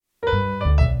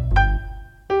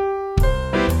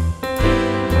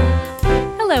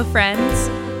Hello, friends,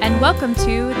 and welcome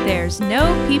to There's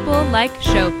No People Like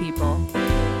Show People,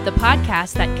 the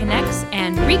podcast that connects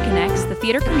and reconnects the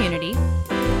theater community,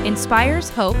 inspires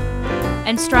hope,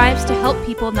 and strives to help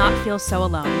people not feel so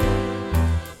alone.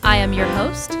 I am your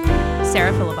host,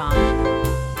 Sarah Philibon.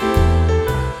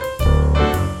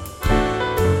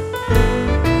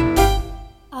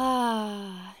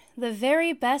 The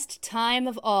very best time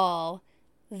of all,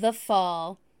 the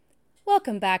fall.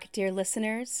 Welcome back, dear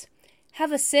listeners.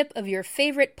 Have a sip of your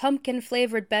favorite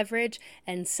pumpkin-flavored beverage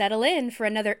and settle in for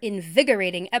another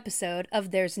invigorating episode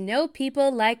of There's No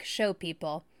People Like Show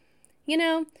People. You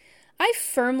know, I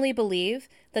firmly believe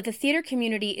that the theater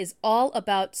community is all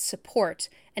about support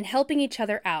and helping each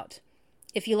other out.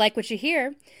 If you like what you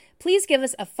hear, please give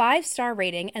us a 5-star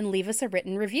rating and leave us a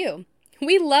written review.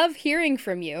 We love hearing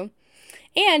from you.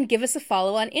 And give us a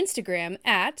follow on Instagram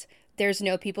at There's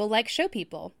No People Like Show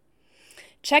People.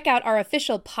 Check out our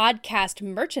official podcast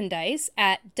merchandise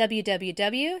at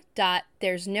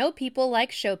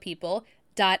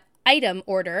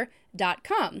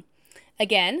www.there'snopeoplelikeshowpeople.itemorder.com.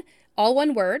 Again, all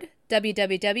one word,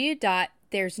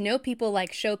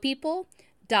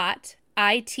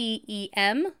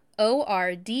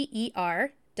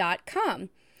 www.there'snopeoplelikeshowpeople.itemorder.com.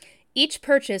 Each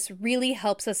purchase really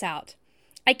helps us out.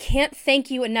 I can't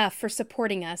thank you enough for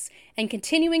supporting us and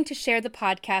continuing to share the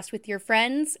podcast with your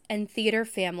friends and theater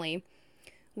family.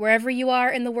 Wherever you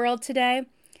are in the world today,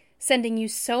 sending you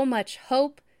so much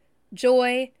hope,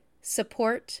 joy,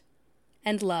 support,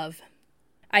 and love.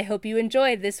 I hope you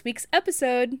enjoy this week's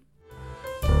episode.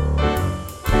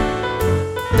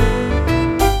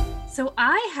 So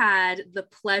I had the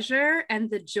pleasure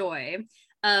and the joy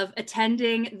of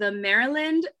attending the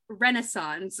Maryland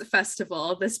Renaissance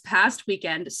Festival this past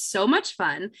weekend. So much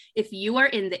fun. If you are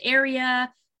in the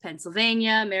area,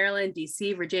 Pennsylvania, Maryland,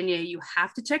 DC, Virginia, you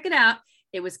have to check it out.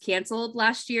 It was canceled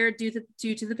last year due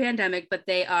to the pandemic, but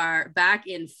they are back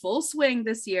in full swing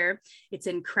this year. It's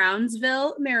in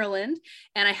Crownsville, Maryland.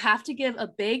 And I have to give a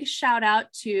big shout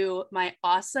out to my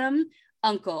awesome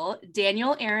uncle,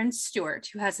 Daniel Aaron Stewart,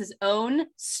 who has his own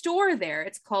store there.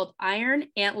 It's called Iron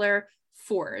Antler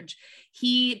Forge.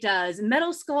 He does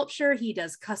metal sculpture. He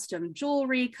does custom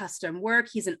jewelry, custom work.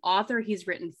 He's an author. He's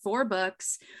written 4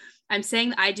 books. I'm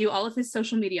saying I do all of his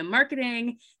social media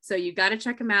marketing. So you got to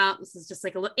check him out. This is just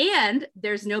like and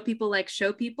There's No People Like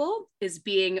Show People is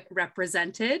being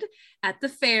represented at the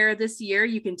fair this year.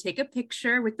 You can take a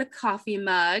picture with the coffee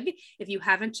mug. If you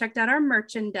haven't checked out our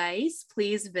merchandise,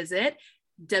 please visit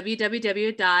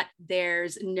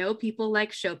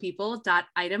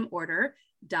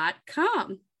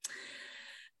www.there'snopeoplelikeshowpeople.itemorder.com.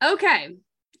 Okay.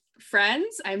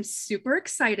 Friends, I'm super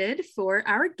excited for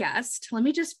our guest. Let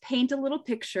me just paint a little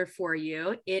picture for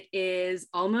you. It is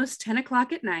almost 10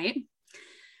 o'clock at night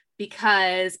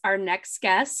because our next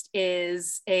guest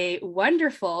is a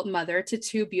wonderful mother to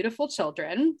 2 beautiful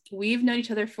children. We've known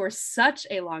each other for such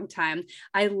a long time.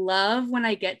 I love when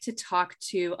I get to talk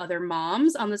to other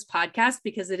moms on this podcast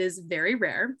because it is very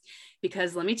rare.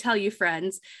 Because let me tell you,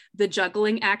 friends, the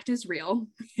juggling act is real.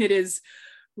 It is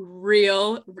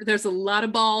real. There's a lot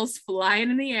of balls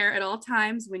flying in the air at all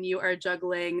times when you are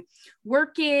juggling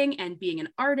working and being an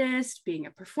artist, being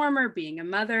a performer, being a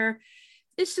mother.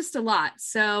 It's just a lot.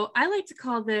 So I like to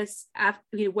call this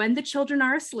when the children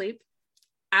are asleep,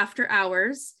 after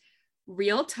hours,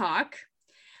 real talk.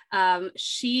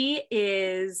 She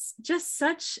is just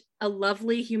such a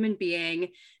lovely human being.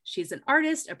 She's an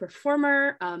artist, a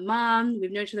performer, a mom.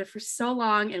 We've known each other for so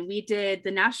long, and we did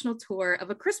the national tour of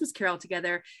A Christmas Carol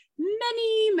together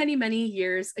many, many, many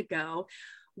years ago.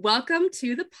 Welcome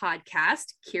to the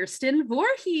podcast, Kirsten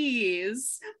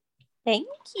Voorhees. Thank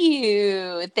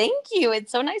you. Thank you.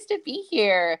 It's so nice to be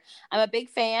here. I'm a big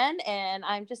fan, and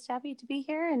I'm just happy to be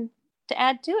here and to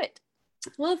add to it.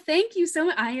 Well, thank you so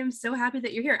much. I am so happy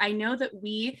that you're here. I know that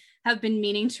we have been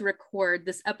meaning to record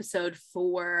this episode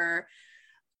for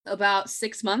about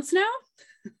 6 months now.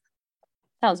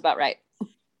 Sounds about right.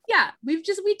 Yeah, we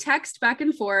text back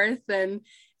and forth, and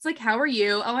it's like, how are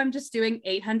you? Oh, I'm just doing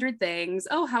 800 things.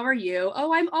 Oh, how are you?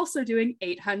 Oh, I'm also doing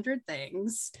 800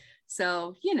 things.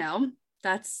 So,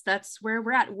 that's where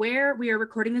we're at. Where we are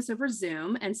recording this over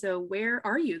Zoom. And so where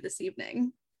are you this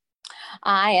evening?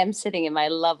 I am sitting in my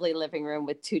lovely living room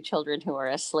with 2 children who are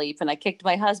asleep, and I kicked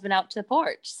my husband out to the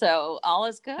porch. So all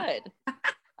is good.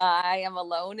 I am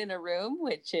alone in a room,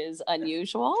 which is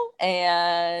unusual,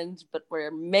 but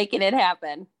we're making it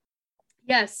happen.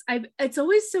 Yes. It's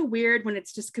always so weird when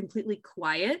it's just completely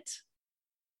quiet.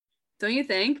 Don't you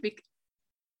think?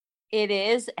 It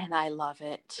is, and I love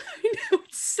it. I know,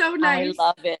 it's so nice.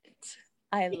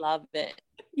 I love it.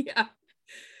 Yeah.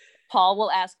 Paul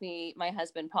will ask me, my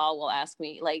husband Paul will ask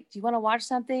me, like, do you want to watch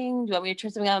something? Do you want me to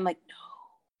turn something on? I'm like, no,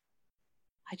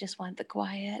 I just want the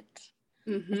quiet.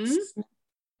 Mm-hmm.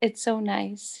 It's so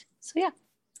nice. So yeah.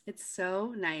 It's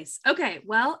so nice. Okay,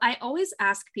 well, I always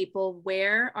ask people,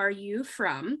 where are you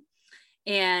from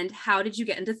and how did you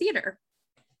get into theater?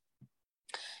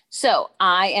 So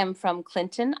I am from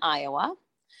Clinton, Iowa,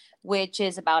 which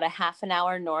is about a half an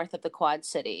hour north of the Quad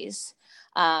Cities.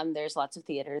 There's lots of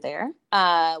theater there.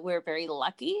 We're very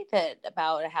lucky that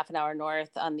about a half an hour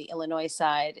north on the Illinois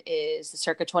side is the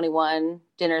Circa 21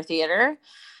 Dinner Theater.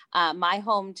 My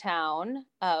hometown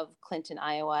of Clinton,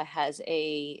 Iowa has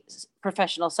a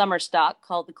professional summer stock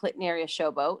called the Clinton Area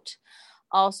Showboat,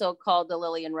 also called the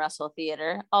Lillian Russell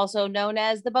Theater, also known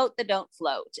as the Boat That Don't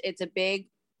Float. It's a big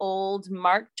old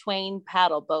Mark Twain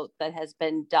paddle boat that has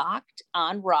been docked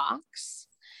on rocks.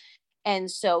 And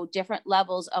so different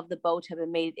levels of the boat have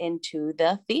been made into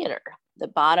the theater. The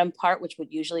bottom part, which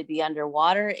would usually be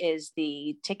underwater, is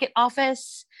the ticket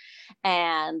office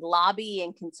and lobby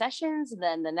and concessions. And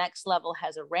then the next level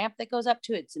has a ramp that goes up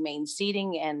to it. It's the main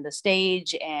seating and the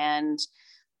stage, and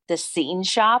the scene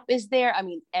shop is there. I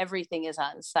mean, everything is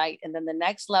on site. And then the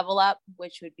next level up,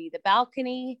 which would be the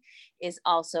balcony, is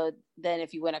also then,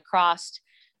 if you went across,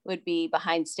 would be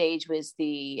behind stage was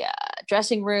the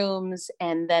dressing rooms.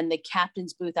 And then the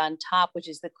captain's booth on top, which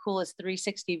is the coolest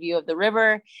 360 view of the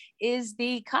river, is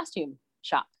the costume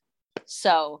shop.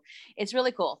 So it's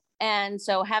really cool. And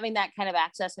so having that kind of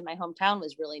access in my hometown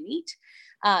was really neat.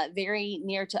 Very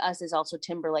near to us is also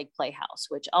Timberlake Playhouse,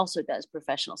 which also does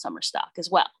professional summer stock as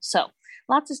well. So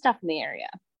lots of stuff in the area.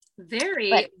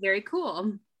 Very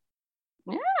cool.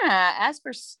 Yeah. As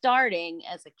for starting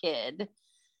as a kid,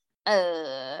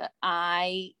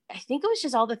 I think it was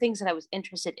just all the things that I was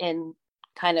interested in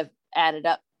kind of added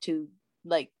up to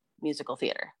like musical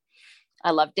theater.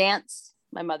 I love dance.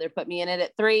 My mother put me in it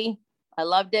at 3. I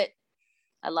loved it.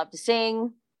 I love to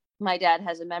sing. My dad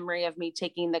has a memory of me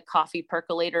taking the coffee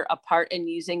percolator apart and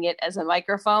using it as a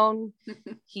microphone.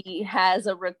 He has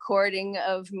a recording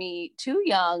of me too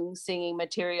young singing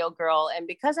Material Girl. And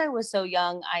because I was so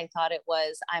young, I thought it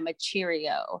was I'm a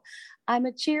Cheerio. I'm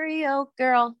a Cheerio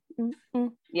girl. Mm-hmm.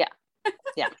 Yeah.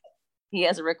 Yeah. He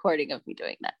has a recording of me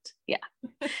doing that. Yeah.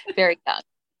 Very young.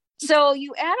 So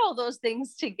you add all those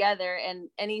things together, and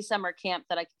any summer camp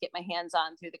that I could get my hands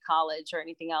on through the college or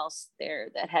anything else there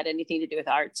that had anything to do with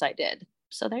arts, I did.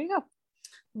 So there you go.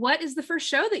 What is the first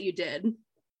show that you did?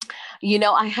 You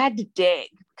know, I had to dig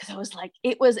because I was like,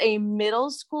 it was a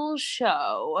middle school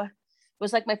show. It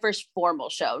was like my first formal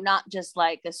show, not just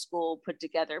like a school put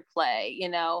together play, you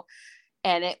know,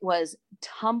 and it was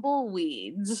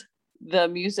Tumbleweeds, the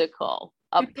musical,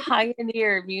 a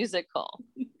pioneer musical.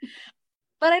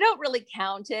 But I don't really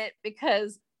count it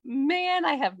because, man,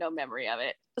 I have no memory of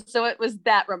it. So it was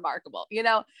that remarkable, you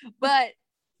know. But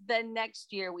the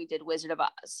next year we did Wizard of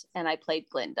Oz and I played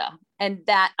Glinda. And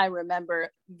that I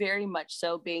remember very much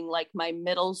so being like my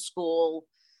middle school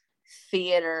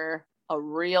theater, a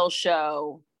real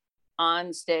show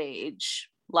on stage,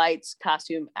 lights,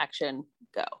 costume, action,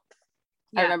 go.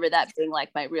 Yeah. I remember that being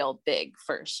like my real big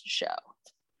first show.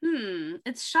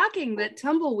 It's shocking that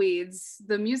Tumbleweeds,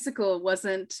 the musical,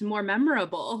 wasn't more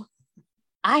memorable.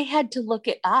 I had to look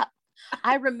it up.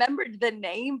 I remembered the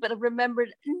name, but I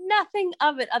remembered nothing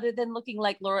of it other than looking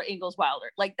like Laura Ingalls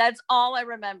Wilder. Like, that's all I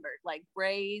remembered, like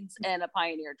braids and a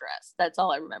pioneer dress. That's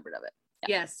all I remembered of it.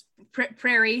 Yeah. Yes.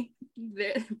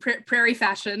 Prairie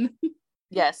fashion.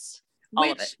 Yes.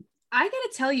 All of it. I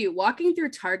gotta tell you, walking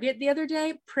through Target the other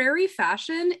day, prairie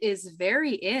fashion is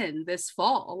very in this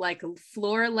fall, like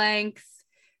floor length,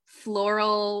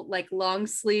 floral, like long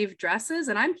sleeve dresses.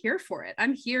 And I'm here for it.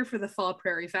 I'm here for the fall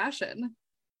prairie fashion.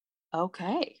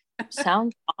 Okay.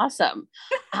 Sounds awesome.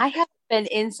 I haven't been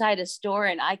inside a store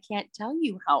and I can't tell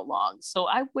you how long, so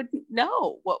I wouldn't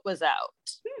know what was out.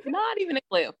 Not even a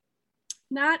clue.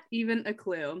 Not even a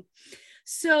clue.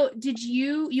 So did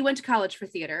you went to college for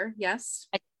theater? Yes.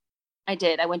 I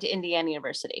did. I went to Indiana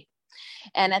University.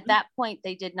 And at that point,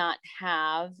 they did not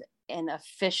have an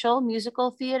official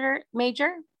musical theater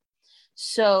major.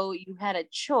 So you had a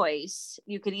choice.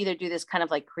 You could either do this kind of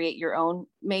like create your own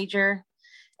major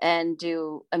and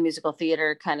do a musical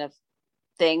theater kind of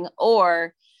thing,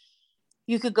 or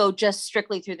you could go just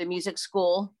strictly through the music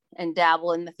school and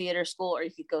dabble in the theater school, or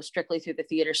you could go strictly through the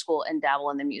theater school and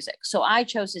dabble in the music. So I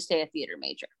chose to stay a theater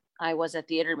major. I was a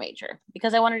theater major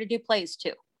because I wanted to do plays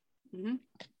too. Mm-hmm.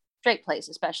 Straight plays,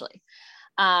 especially.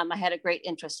 I had a great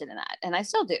interest in that, and I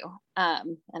still do.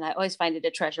 And I always find it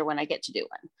a treasure when I get to do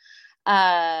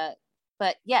one.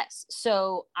 But yes,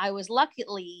 so I was lucky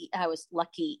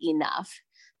enough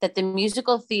that the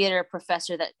musical theater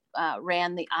professor that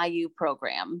ran the IU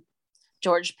program,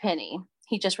 George Penny,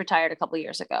 he just retired a couple of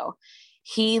years ago.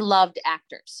 He loved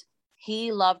actors.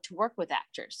 He loved to work with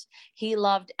actors. He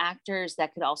loved actors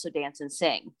that could also dance and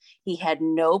sing. He had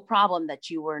no problem that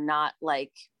you were not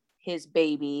like his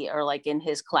baby or like in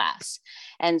his class.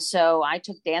 And so I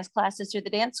took dance classes through the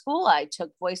dance school. I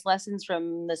took voice lessons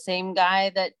from the same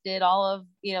guy that did all of,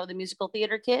 the musical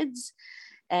theater kids.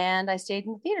 And I stayed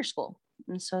in the theater school.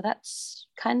 And so that's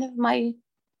kind of my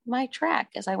track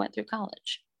as I went through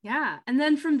college. Yeah. And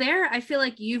then from there, I feel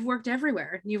like you've worked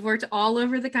everywhere. You've worked all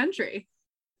over the country.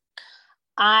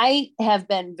 I have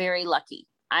been very lucky.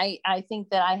 I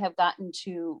think that I have gotten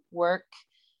to work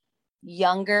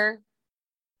younger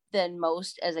than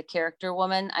most as a character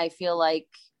woman. I feel like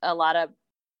a lot of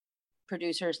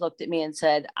producers looked at me and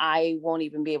said, I won't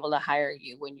even be able to hire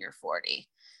you when you're 40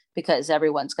 because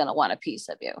everyone's going to want a piece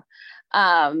of you.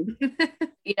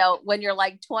 When you're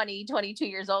like 20, 22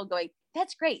 years old going,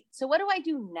 that's great. So what do I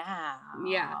do now?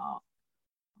 Yeah.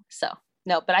 So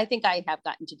no, but I think I have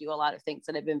gotten to do a lot of things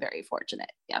and I've been very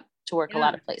fortunate. Yeah. To work a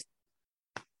lot of places.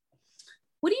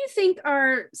 What do you think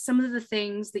are some of the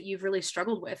things that you've really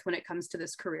struggled with when it comes to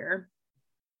this career?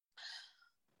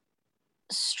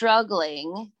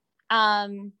 Struggling. I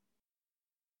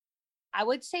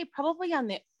would say probably on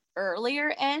the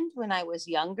earlier end when I was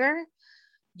younger,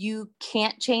 you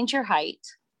can't change your height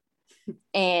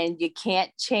and you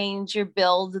can't change your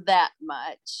build that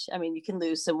much. I mean, you can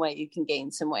lose some weight, you can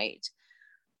gain some weight,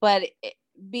 but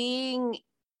being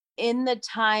in the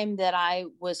time that I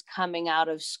was coming out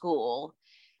of school,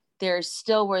 there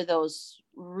still were those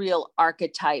real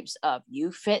archetypes of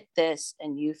you fit this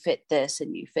and you fit this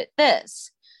and you fit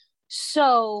this.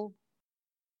 So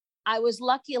I was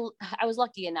lucky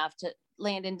enough to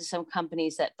land into some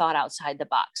companies that thought outside the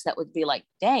box that would be like,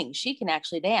 dang, she can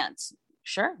actually dance.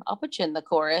 Sure, I'll put you in the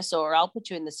chorus or I'll put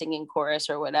you in the singing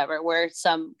chorus or whatever, where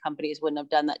some companies wouldn't have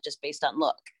done that just based on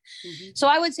look. Mm-hmm. So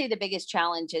I would say the biggest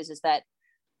challenge is that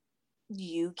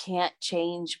you can't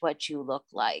change what you look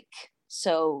like.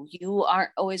 So you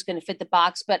aren't always going to fit the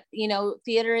box, but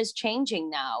theater is changing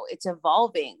now. It's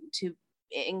evolving to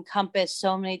encompass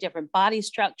so many different body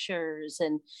structures,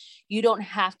 and you don't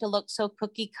have to look so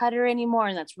cookie cutter anymore.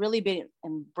 And that's really been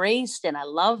embraced. And I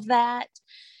love that.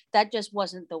 That just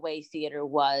wasn't the way theater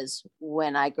was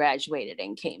when I graduated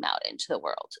and came out into the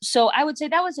world. So I would say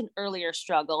that was an earlier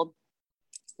struggle.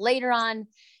 Later on,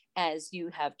 as you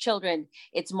have children,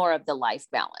 it's more of the life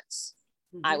balance.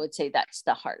 Mm-hmm. I would say that's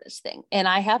the hardest thing. And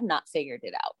I have not figured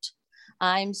it out.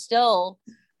 I'm still,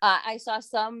 I saw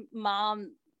some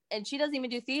mom, and she doesn't even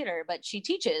do theater, but she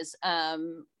teaches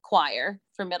choir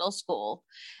for middle school.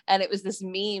 And it was this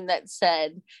meme that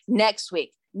said, next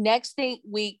week,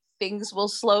 things will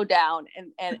slow down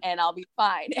and I'll be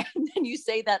fine. And then you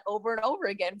say that over and over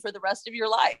again for the rest of your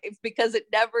life because it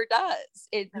never does.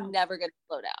 It's never going to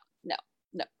slow down. No.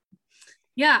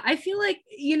 Yeah, I feel like,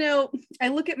 I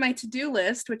look at my to-do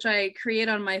list, which I create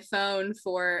on my phone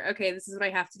for, okay, this is what I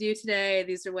have to do today.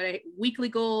 These are weekly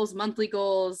goals, monthly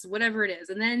goals, whatever it is.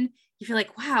 And then you feel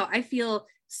like, wow, I feel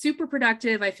super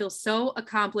productive. I feel so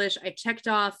accomplished. I checked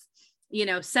off,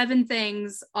 7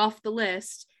 things off the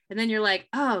list. And then you're like,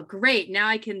 oh, great. Now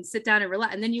I can sit down and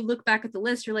relax. And then you look back at the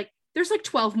list, you're like, there's like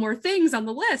 12 more things on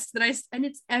the list and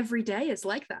it's every day is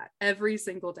like that every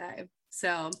single day.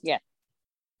 So yeah.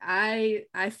 I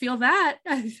feel that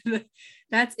it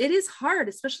is hard,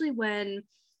 especially when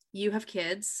you have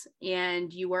kids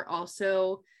and you are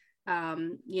also,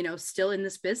 still in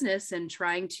this business and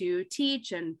trying to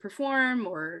teach and perform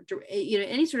or,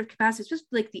 any sort of capacity. It's just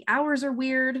like the hours are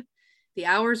weird. The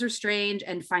hours are strange,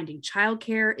 and finding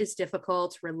childcare is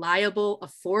difficult, reliable,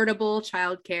 affordable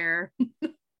childcare.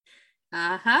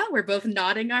 We're both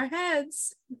nodding our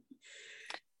heads.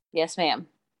 Yes, ma'am.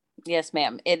 Yes,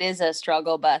 ma'am. It is a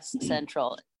struggle bus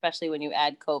central, especially when you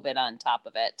add COVID on top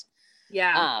of it.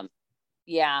 Yeah.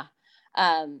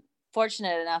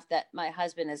 Fortunate enough that my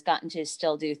husband has gotten to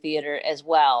still do theater as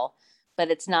well, but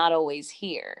it's not always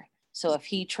here. So if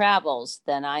he travels,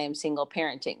 then I am single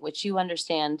parenting, which you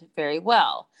understand very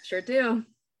well. Sure do.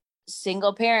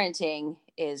 Single parenting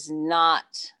is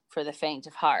not for the faint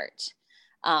of heart.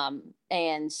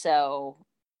 And so,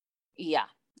 yeah,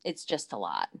 it's just a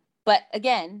lot. But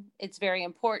again, it's very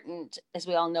important, as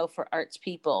we all know, for arts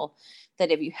people, that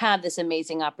if you have this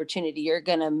amazing opportunity, you're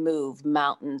going to move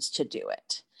mountains to do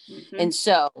it. Mm-hmm. And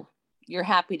so you're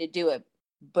happy to do it,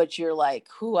 but you're like,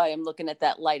 I am looking at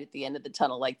that light at the end of the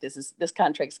tunnel. Like this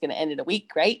contract's going to end in a week,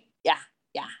 right? Yeah.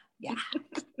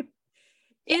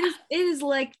 It is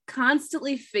like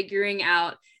constantly figuring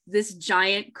out this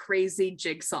giant, crazy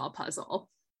jigsaw puzzle.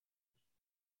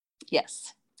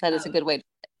 Yes, that is a good way to.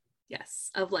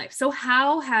 Yes, of life. So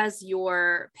how has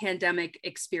your pandemic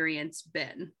experience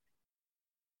been?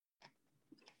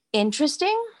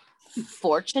 Interesting,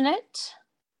 fortunate.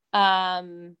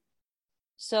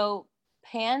 So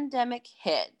pandemic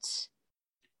hit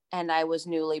and I was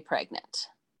newly pregnant.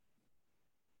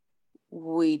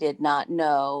 We did not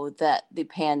know that the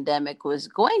pandemic was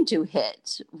going to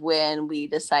hit when we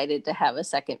decided to have a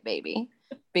second baby,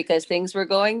 because things were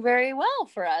going very well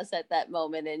for us at that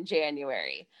moment in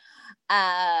January.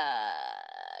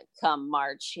 Come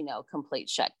March, complete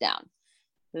shutdown.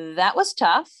 That was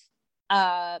tough.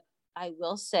 I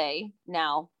will say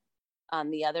now,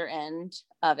 on the other end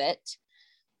of it,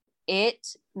 it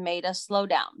made us slow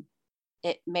down.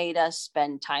 It made us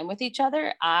spend time with each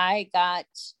other. I got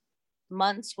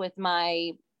months with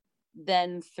my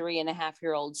then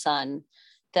 3.5-year-old son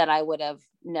that I would have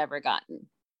never gotten.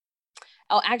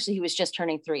 Oh, actually, he was just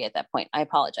turning 3 at that point. I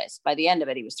apologize. By the end of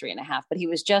it, he was 3.5, but he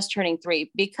was just turning 3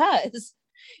 because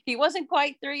he wasn't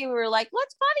quite 3. We were like,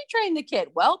 let's potty train the kid.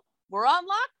 Well, we're on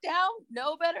lockdown.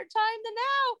 No better time than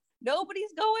now.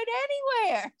 Nobody's going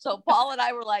anywhere. So Paul and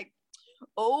I were like,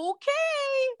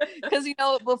 okay. Because,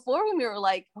 before, when we were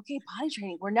like, okay, potty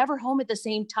training, we're never home at the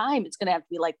same time. It's going to have to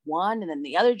be like one, and then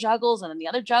the other juggles, and then the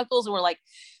other juggles. And we're like,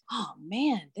 oh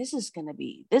man, this is going to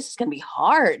be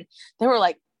hard. They were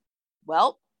like,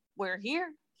 well, we're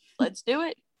here. Let's do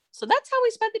it. So that's how we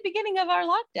spent the beginning of our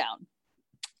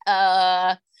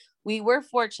lockdown. We were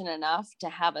fortunate enough to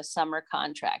have a summer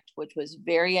contract, which was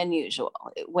very unusual.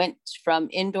 It went from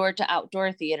indoor to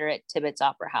outdoor theater at Tibbetts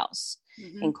Opera House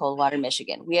in Coldwater,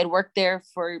 Michigan. We had worked there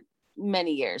for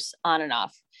many years, on and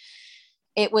off.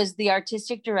 It was the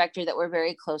artistic director that we're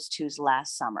very close to's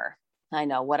last summer. I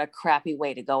know, what a crappy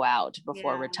way to go out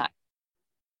before retirement.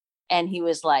 And he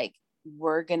was like,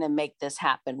 we're going to make this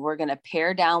happen. We're going to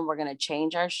pare down. We're going to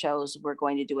change our shows. We're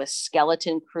going to do a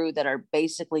skeleton crew that are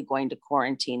basically going to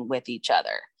quarantine with each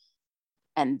other.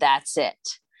 And that's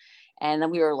it. And then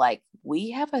we were like,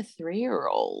 we have a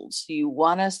 3-year-old. So you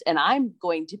want us? And I'm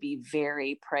going to be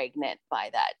very pregnant by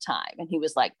that time. And he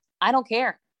was like, I don't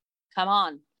care. Come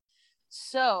on.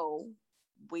 So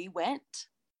we went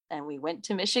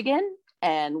to Michigan,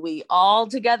 and we all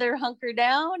together hunkered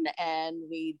down, and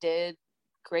we did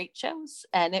great shows,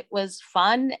 and it was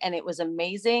fun, and it was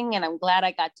amazing, and I'm glad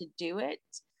I got to do it.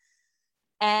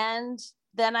 And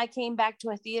then I came back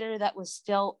to a theater that was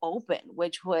still open,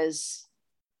 which was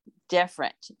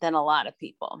different than a lot of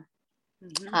people.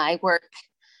 I work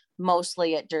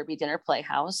mostly at Derby Dinner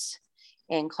Playhouse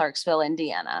in Clarksville,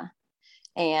 Indiana,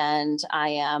 and I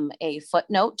am a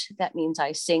footnote. That means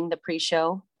I sing the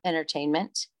pre-show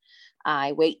entertainment.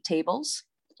 I wait tables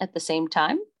at the same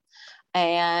time,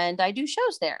 and I do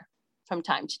shows there from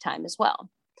time to time as well.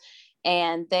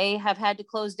 And they have had to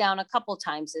close down a couple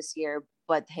times this year,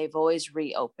 but they've always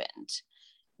reopened,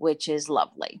 which is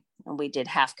lovely. And we did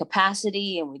half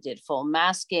capacity, and we did full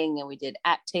masking, and we did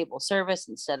at table service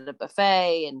instead of a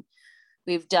buffet. And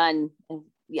we've done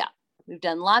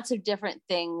lots of different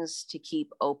things to keep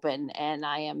open. And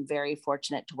I am very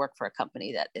fortunate to work for a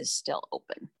company that is still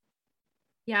open.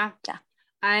 Yeah.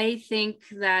 I think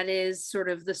that is sort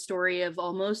of the story of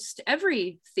almost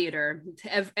every theater,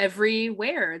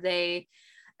 everywhere. They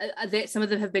some of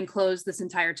them have been closed this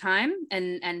entire time,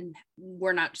 and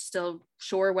we're not still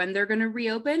sure when they're going to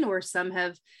reopen, or some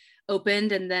have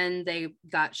opened and then they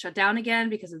got shut down again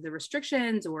because of the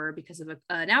restrictions, or because of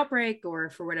an outbreak,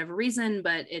 or for whatever reason.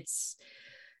 But it's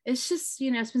just,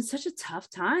 it's been such a tough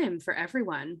time for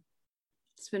everyone.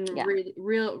 It's been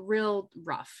real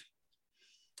rough.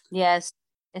 Yes,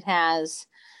 it has.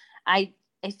 I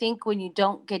think when you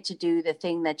don't get to do the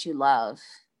thing that you love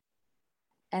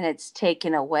and it's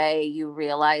taken away, you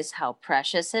realize how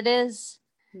precious it is.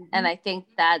 And I think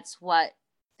that's what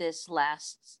this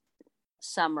last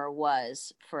summer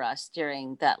was for us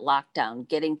during that lockdown,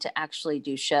 getting to actually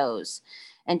do shows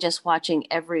and just watching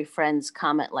every friend's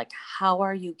comment, like, how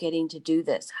are you getting to do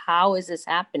this? How is this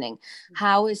happening?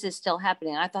 How is this still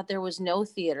happening? I thought there was no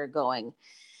theater going.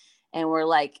 And we're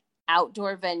like,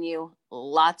 outdoor venue,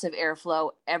 lots of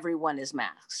airflow. Everyone is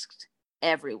masked.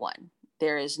 Everyone.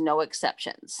 There is no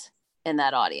exceptions in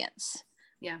that audience.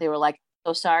 Yeah. They were like,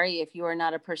 so sorry if you are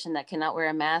not a person that cannot wear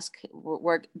a mask.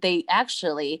 They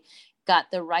actually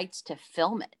got the rights to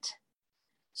film it.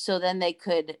 So then they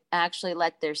could actually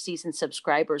let their seasoned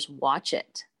subscribers watch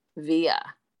it via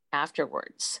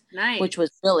afterwards. Nice. Which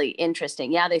was really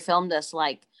interesting. Yeah, they filmed us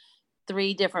like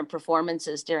 3 different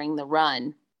performances during the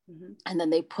run. And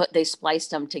then they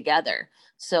spliced them together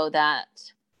so that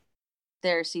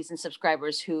their season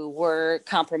subscribers who were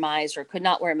compromised or could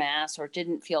not wear masks or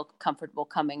didn't feel comfortable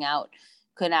coming out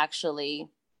could actually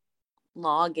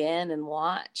log in and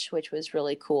watch, which was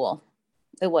really cool.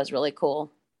 It was really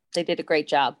cool. They did a great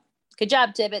job. Good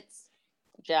job, Tibbetts.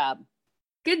 Good job.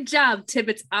 Good job,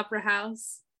 Tibbetts Opera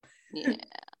House. Yeah.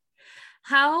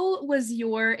 How was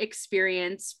your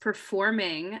experience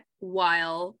performing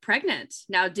while pregnant?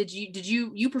 Now, did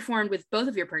you performed with both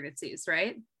of your pregnancies,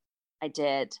 right? I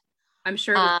did. I'm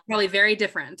sure it was probably very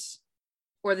different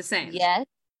or the same. Yes.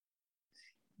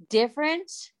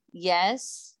 Different.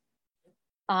 Yes.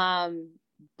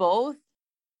 Both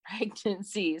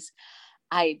pregnancies.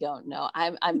 I don't know.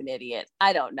 I'm an idiot.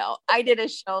 I don't know. I did a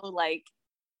show like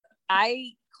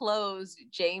I closed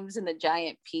James and the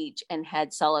Giant Peach and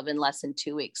had Sullivan less than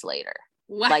 2 weeks later.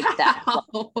 Wow. Like that.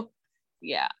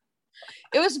 Yeah.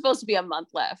 It was supposed to be a month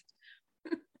left.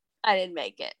 I didn't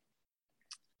make it.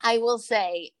 I will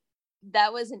say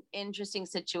that was an interesting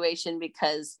situation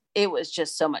because it was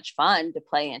just so much fun to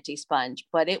play Auntie Sponge,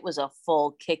 but it was a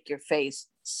full kick your face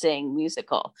sing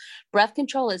musical. Breath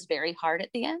control is very hard at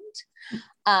the end.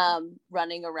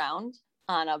 Running around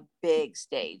on a big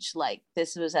stage. Like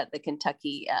this was at the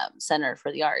Kentucky Center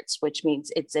for the Arts, which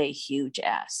means it's a huge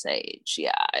ass stage.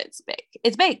 Yeah, it's big.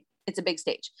 It's big. It's a big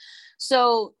stage.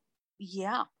 So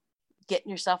yeah,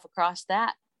 getting yourself across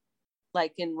that,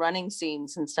 like in running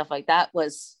scenes and stuff like that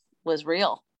was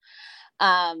real.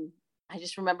 I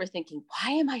just remember thinking,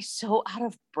 why am I so out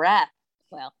of breath?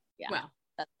 Well, yeah,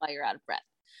 that's why you're out of breath.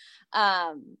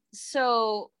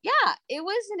 So yeah, it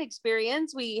was an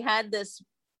experience. We had this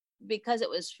because it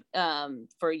was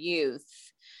for youth.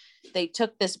 They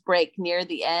took this break near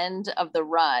the end of the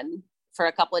run for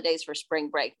a couple of days for spring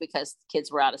break because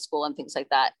kids were out of school and things like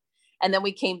that. And then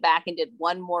we came back and did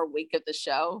one more week of the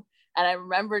show. And I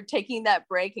remember taking that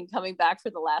break and coming back for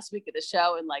the last week of the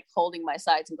show and like holding my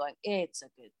sides and going, it's a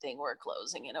good thing we're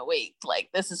closing in a week. Like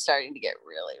this is starting to get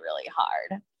really, really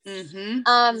hard.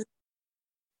 Mm-hmm.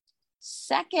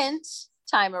 Second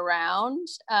time around,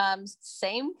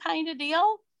 same kind of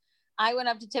deal. I went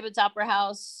up to Tibbetts Opera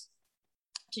House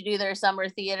to do their summer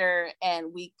theater,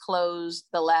 and we closed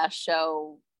the last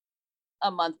show a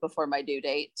month before my due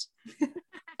date.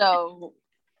 So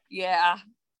yeah,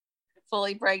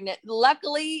 fully pregnant.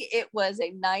 Luckily, it was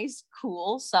a nice,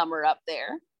 cool summer up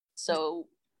there. So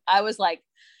I was like,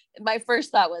 my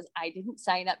first thought was, I didn't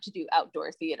sign up to do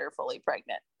outdoor theater fully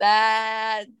pregnant.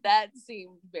 That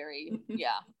seemed very,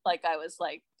 like I was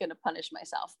like gonna punish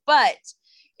myself. But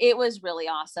it was really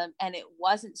awesome, and it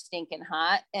wasn't stinking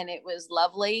hot, and it was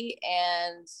lovely,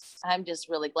 and I'm just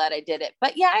really glad I did it.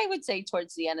 But yeah, I would say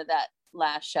towards the end of that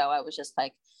last show, I was just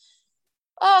like,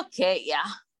 okay,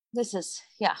 this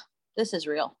is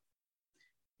real.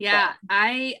 Yeah, but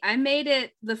I made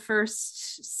it the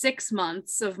first 6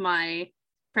 months of my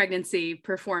pregnancy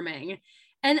performing.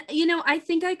 And, I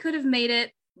think I could have made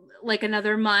it like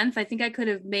another month. I think I could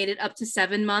have made it up to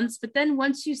 7 months. But then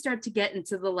once you start to get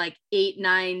into the like 8,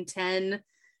 9, 10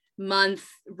 month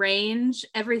range,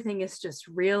 everything is just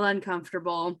real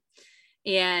uncomfortable.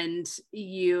 And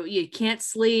you can't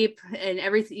sleep and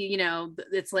everything,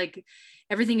 it's like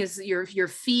everything is your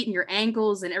feet and your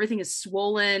ankles and everything is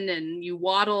swollen and you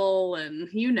waddle and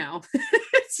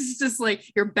it's just like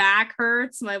your back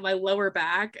hurts, my lower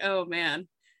back. Oh man.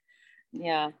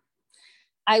 Yeah.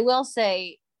 I will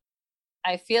say,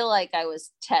 I feel like I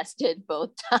was tested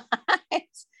both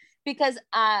times because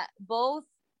both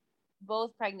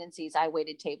pregnancies, I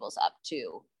waited tables up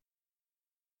to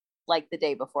like the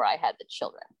day before I had the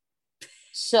children.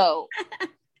 So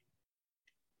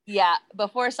yeah,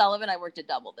 before Sullivan, I worked a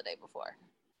double the day before.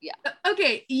 Yeah.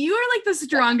 Okay. You are like the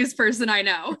strongest person I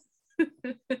know.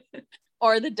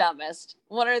 Or the dumbest,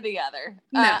 one or the other.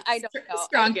 No, I don't know.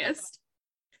 Strongest.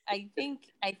 I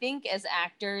think as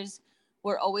actors,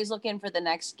 we're always looking for the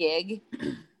next gig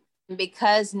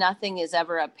because nothing is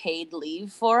ever a paid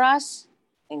leave for us,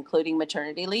 including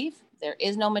maternity leave. There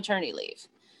is no maternity leave.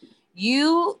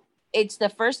 It's the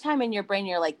first time in your brain,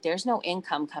 you're like, there's no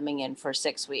income coming in for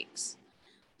 6 weeks.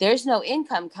 There's no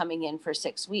income coming in for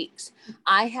 6 weeks.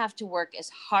 I have to work as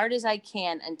hard as I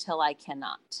can until I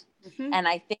cannot. Mm-hmm. And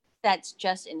I think that's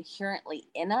just inherently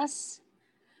in us.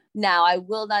 Now, I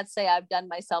will not say I've done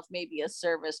myself maybe a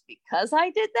service because I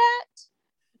did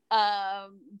that.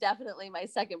 Definitely my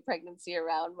second pregnancy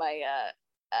around, my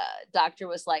doctor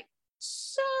was like,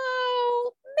 so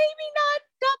maybe not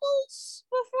doubles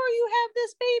before you have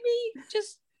this baby.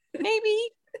 Just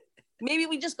maybe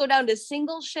we just go down to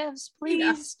single shifts, please.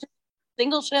 Yeah.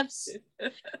 Single shifts.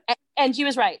 And she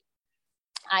was right.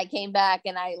 I came back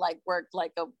and I like worked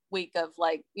like a week of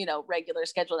like, regular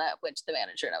schedule. That went to the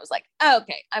manager and I was like,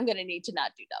 okay, I'm going to need to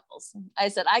not do doubles. I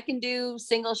said, I can do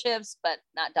single shifts, but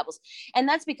not doubles. And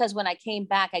that's because when I came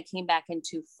back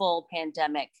into full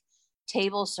pandemic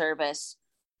table service,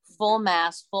 full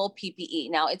mask, full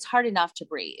PPE. Now it's hard enough to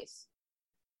breathe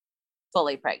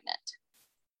fully pregnant.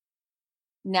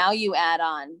 Now you add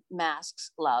on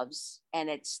masks, gloves, and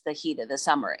it's the heat of the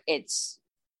summer. It's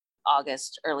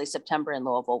August, early September in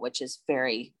Louisville, which is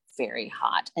very, very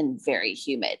hot and very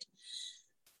humid.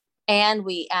 And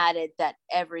we added that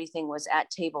everything was at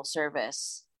table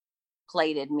service,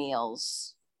 plated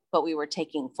meals, but we were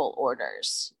taking full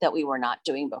orders that we were not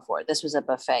doing before. This was a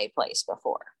buffet place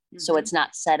before. Mm-hmm. So it's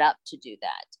not set up to do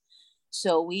that.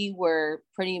 So we were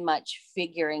pretty much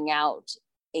figuring out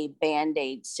a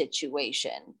Band-Aid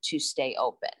situation to stay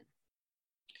open.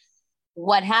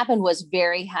 What happened was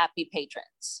very happy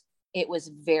patrons. It was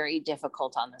very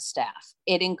difficult on the staff.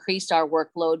 It increased our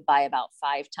workload by about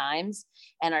 5 times,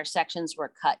 and our sections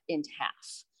were cut in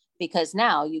half because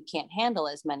now you can't handle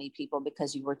as many people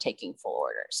because you were taking full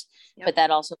orders. Yep. But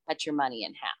that also cut your money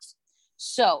in half.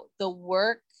 So the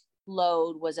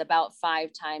workload was about 5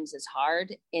 times as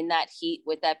hard in that heat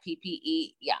with that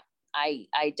PPE. Yeah,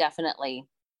 I definitely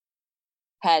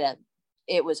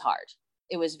it was hard.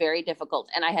 It was very difficult.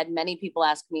 And I had many people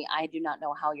ask me, I do not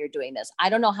know how you're doing this. I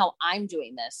don't know how I'm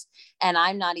doing this. And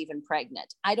I'm not even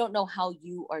pregnant. I don't know how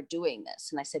you are doing this.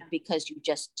 And I said, because you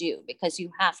just do, because you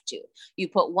have to. You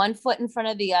put one foot in front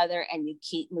of the other and you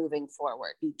keep moving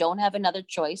forward. You don't have another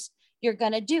choice. You're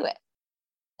going to do it.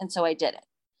 And so I did it.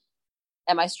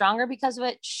 Am I stronger because of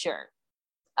it? Sure.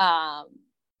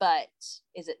 But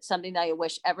is it something that I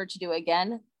wish ever to do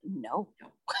again? No.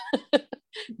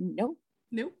 No.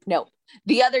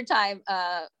 The other time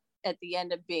at the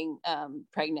end of being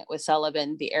pregnant with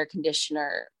Sullivan, the air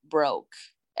conditioner broke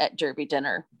at Derby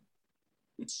dinner.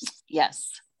 Yes.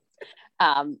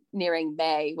 Nearing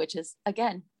May, which is,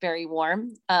 again, very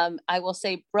warm. I will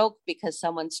say broke because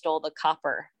someone stole the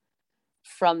copper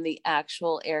from the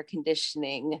actual air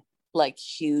conditioning, like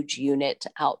huge unit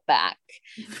out back.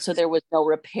 So there was no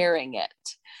repairing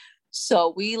it.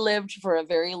 So we lived for a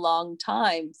very long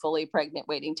time, fully pregnant,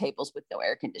 waiting tables with no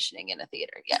air conditioning in a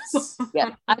theater. Yes. Yeah.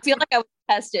 I feel like I was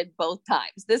tested both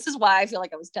times. This is why I feel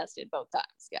like I was tested both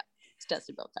times. Yeah. It's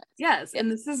tested both times. Yes. Yeah.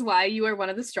 And this is why you are one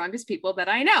of the strongest people that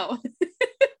I know.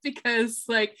 Because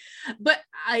but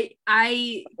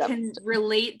I can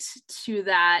relate to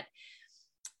that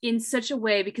in such a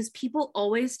way, because people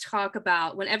always talk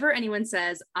about, whenever anyone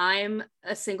says I'm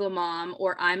a single mom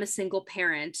or I'm a single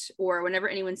parent, or whenever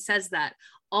anyone says that,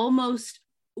 almost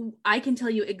I can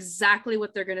tell you exactly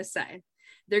what they're going to say.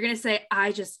 They're going to say,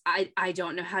 I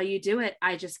don't know how you do it.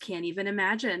 I just can't even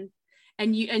imagine.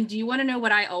 And do you want to know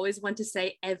what I always want to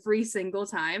say every single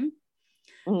time?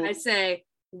 Mm-hmm. I say,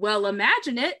 well,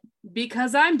 imagine it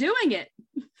because I'm doing it.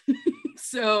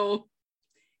 So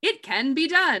it can be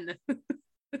done.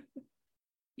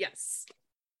 Yes.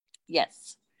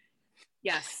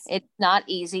 It's not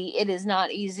easy. It is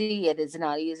not easy. It is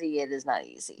not easy. It is not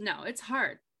easy. No, it's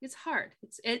hard.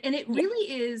 And it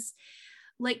really is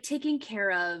like taking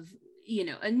care of,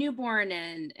 a newborn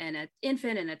and an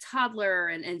infant and a toddler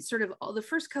and sort of all the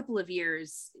first couple of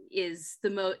years is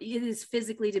it is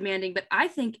physically demanding, but I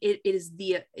think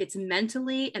it's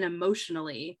mentally and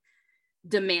emotionally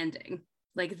demanding.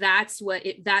 Like that's what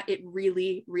it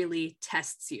really, really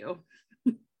tests you.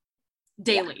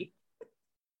 Daily.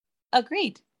 Yeah.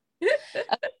 Agreed.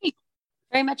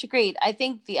 Very much agreed. I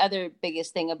think the other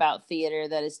biggest thing about theater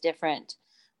that is different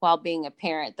while being a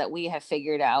parent that we have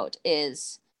figured out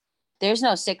is there's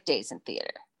no sick days in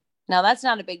theater. Now, that's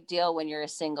not a big deal when you're a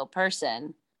single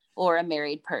person or a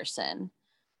married person.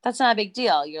 That's not a big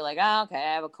deal. You're like, oh, okay,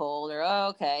 I have a cold, or oh,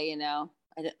 okay,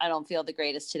 I don't feel the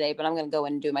greatest today, but I'm going to go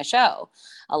in and do my show.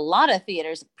 A lot of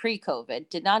theaters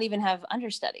pre-COVID did not even have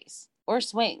understudies or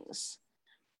swings.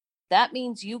 That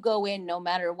means you go in no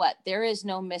matter what. There is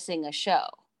no missing a show.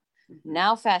 Mm-hmm.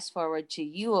 Now, fast forward to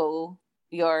you,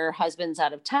 your husband's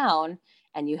out of town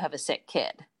and you have a sick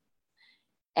kid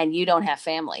and you don't have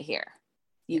family here.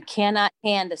 You cannot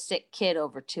hand a sick kid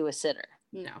over to a sitter.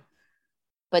 No.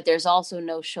 But there's also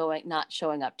not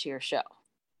showing up to your show.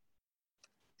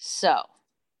 So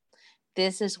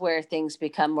this is where things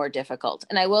become more difficult.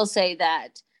 And I will say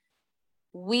that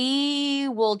we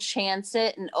will chance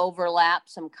it and overlap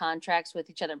some contracts with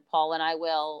each other. Paul and I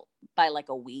will by like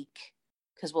a week,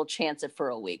 because we'll chance it for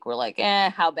a week. We're like,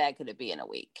 how bad could it be in a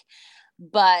week?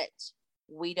 But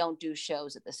we don't do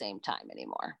shows at the same time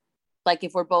anymore. Like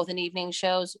if we're both in evening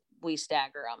shows, we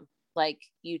stagger them. Like,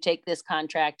 you take this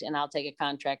contract and I'll take a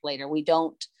contract later. We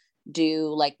don't do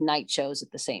like night shows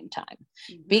at the same time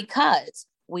because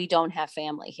we don't have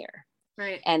family here.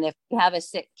 Right. And if you have a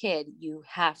sick kid,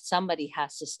 somebody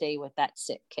has to stay with that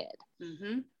sick kid.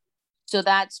 So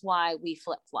that's why we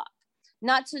flip flop.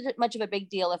 Not so much of a big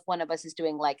deal if one of us is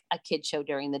doing like a kid show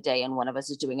during the day and one of us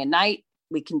is doing a night,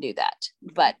 we can do that.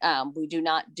 But we do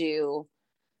not do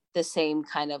the same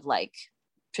kind of like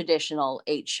traditional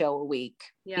 8 show a week,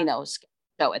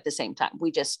 show at the same time.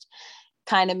 We just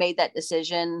kind of made that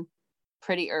decision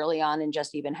pretty early on, and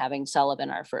just even having Sullivan,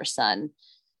 our first son,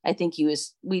 I think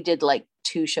we did like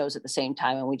 2 shows at the same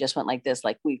time, and we just went like this,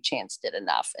 like, we've chanced it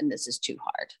enough and this is too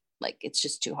hard. Like, it's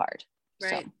just too hard.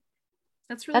 Right.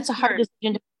 So That's a hard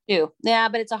decision to do. Yeah,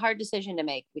 but it's a hard decision to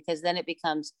make, because then it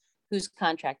becomes whose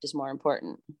contract is more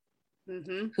important.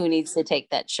 Who needs to take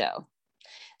that show?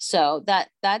 So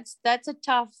that's a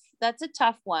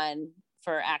tough one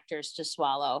for actors to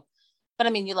swallow. But I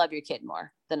mean, you love your kid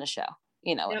more than a show,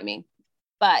 what I mean?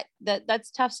 But that's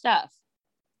tough stuff.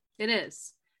 It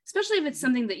is, especially if it's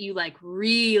something that you like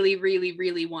really, really,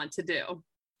 really want to do.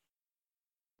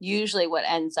 Usually what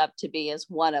ends up to be is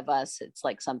one of us, it's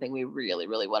like something we really,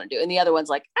 really want to do. And the other one's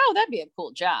like, oh, that'd be a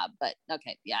cool job, but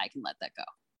okay, yeah, I can let that go,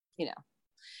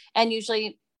 And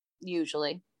usually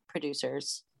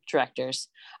producers, directors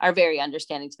are very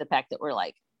understanding to the fact that we're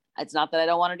like, it's not that I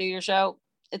don't want to do your show.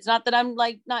 It's not that I'm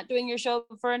like not doing your show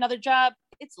for another job.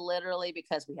 It's literally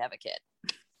because we have a kid.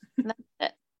 And that's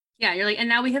it. Yeah, you're like, and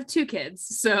now we have 2 kids.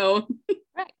 So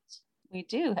right. We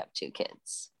do have 2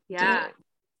 kids. Yeah.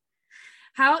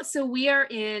 So we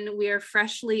are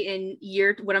freshly in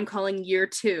what I'm calling year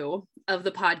 2 of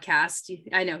the podcast.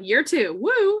 I know, year 2.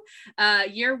 Woo.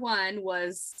 Year 1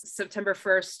 was September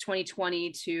 1st,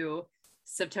 2020 to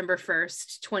September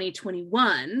 1st,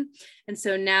 2021. And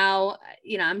so now,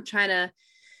 I'm trying to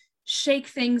shake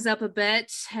things up a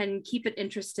bit and keep it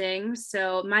interesting.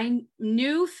 So my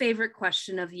new favorite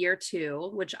question of year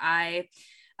 2, which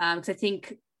because I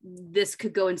think this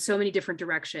could go in so many different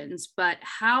directions, but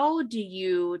how do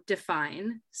you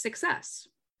define success?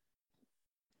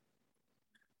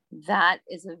 That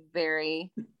is a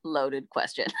very loaded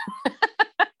question.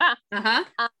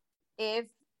 If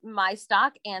my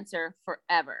stock answer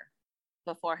forever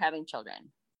before having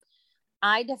children,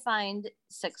 I defined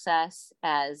success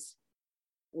as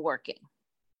working.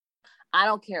 I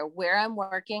don't care where I'm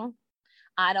working.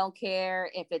 I don't care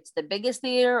if it's the biggest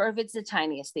theater or if it's the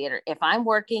tiniest theater. If I'm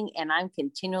working and I'm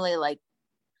continually like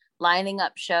lining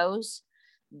up shows,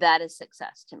 that is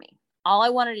success to me. All I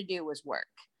wanted to do was work.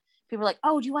 People are like,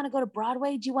 oh, do you want to go to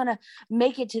Broadway? Do you want to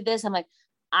make it to this? I'm like,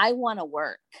 I want to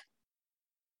work.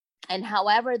 And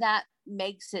however that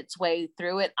makes its way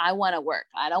through it, I want to work.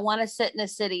 I don't want to sit in a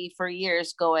city for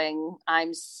years going,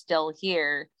 I'm still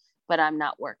here, but I'm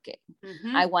not working.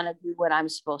 I want to do what I'm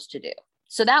supposed to do.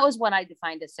 So that was what I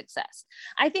defined as success.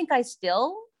 I think I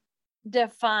still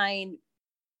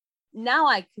now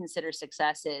I consider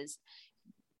success is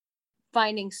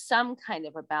finding some kind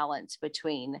of a balance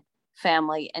between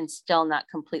family and still not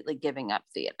completely giving up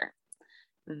theater.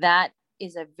 That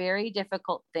is a very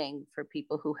difficult thing for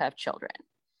people who have children,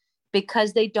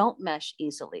 because they don't mesh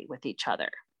easily with each other,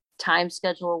 time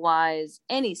schedule wise,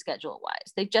 any schedule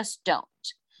wise, they just don't.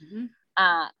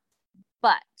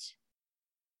 But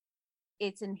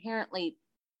it's inherently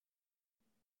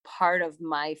part of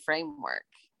my framework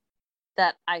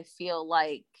that I feel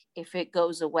like if it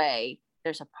goes away,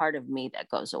 there's a part of me that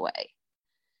goes away.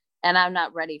 And I'm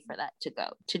not ready for that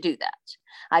to do that.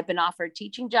 I've been offered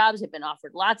teaching jobs. I've been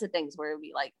offered lots of things where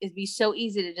it'd be so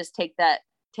easy to just take that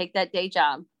day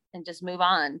job and just move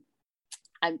on.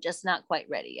 I'm just not quite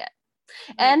ready yet.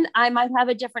 And I might have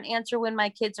a different answer when my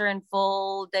kids are in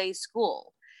full day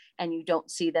school and you don't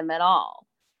see them at all.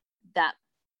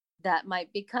 That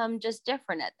might become just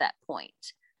different at that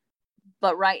point.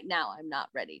 But right now I'm not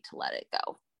ready to let it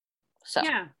go. So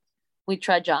we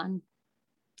trudge on.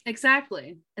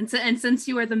 Exactly. And since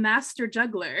you are the master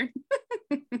juggler,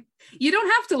 you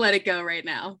don't have to let it go right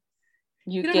now.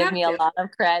 You give me a lot of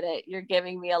credit. You're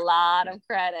giving me a lot of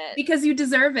credit. Because you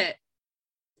deserve it.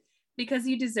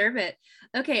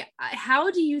 Okay.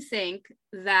 How do you think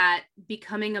that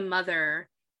becoming a mother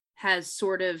has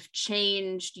sort of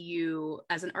changed you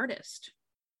as an artist?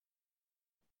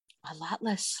 A lot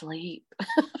less sleep.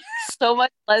 So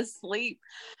much less sleep.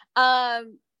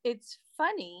 It's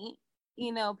funny.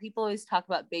 People always talk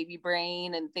about baby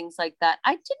brain and things like that.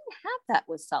 I didn't have that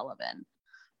with Sullivan,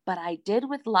 but I did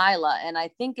with Lila. And I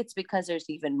think it's because there's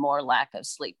even more lack of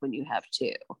sleep when you have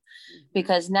 2.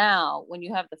 Because now when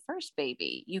you have the first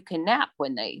baby, you can nap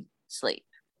when they sleep.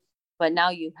 But now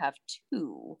you have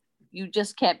 2 You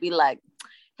just can't be like,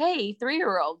 hey,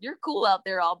 3-year-old, you're cool out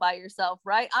there all by yourself,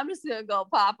 right? I'm just gonna go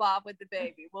pop off with the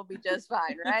baby. We'll be just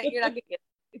fine, right? You're not gonna get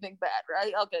anything bad,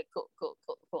 right? Okay, cool.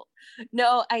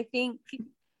 No, I think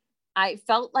I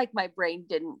felt like my brain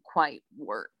didn't quite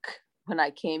work when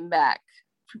I came back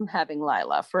from having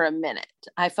Lila for a minute.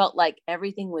 I felt like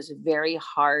everything was very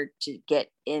hard to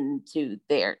get into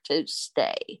there to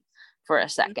stay for a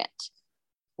second,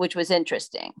 which was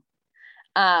interesting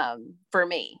for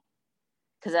me,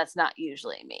 because that's not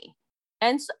usually me.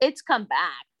 And so it's come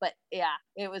back, but yeah,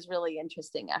 it was really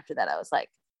interesting after that. I was like,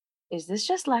 is this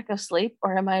just lack of sleep,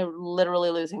 or am I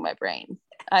literally losing my brain?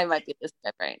 I might be losing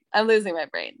my brain. I'm losing my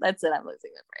brain. That's it. I'm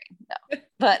losing my brain. No,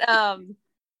 but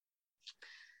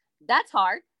that's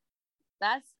hard.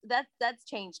 That's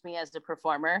changed me as a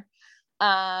performer.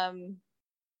 I'm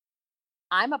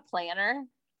a planner.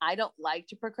 I don't like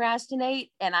to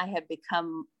procrastinate, and I have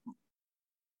become,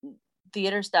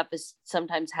 theater stuff is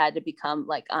sometimes had to become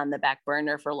like on the back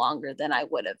burner for longer than I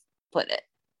would have put it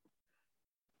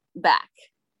back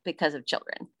because of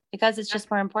children, because it's just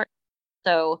more important.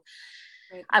 So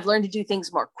right. I've learned to do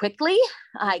things more quickly.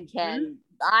 I can,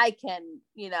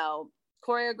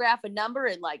 choreograph a number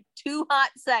in like 2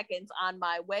 hot seconds on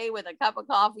my way with a cup of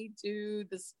coffee to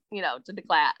this, to the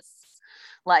class.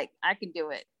 Like I can do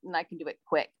it, and I can do it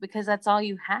quick, because that's all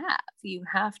you have. You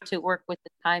have to work with the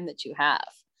time that you have.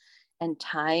 And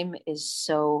time is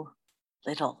so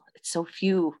little. It's so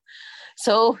few,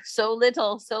 so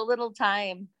little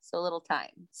time.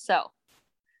 So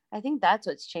I think that's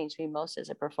what's changed me most as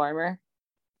a performer.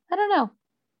 I don't know.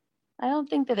 I don't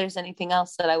think that there's anything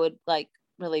else that I would like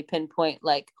really pinpoint,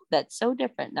 like that's so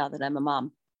different now that I'm a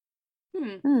mom.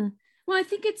 Well, I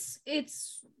think it's,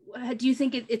 do you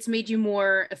think it's made you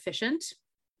more efficient?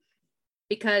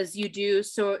 Because you do,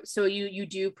 so you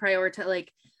do prioritize,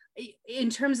 like, in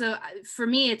terms of, for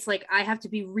me, it's like I have to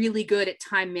be really good at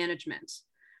time management.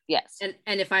 Yes.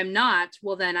 And if I'm not,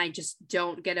 well, then I just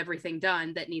don't get everything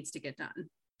done that needs to get done.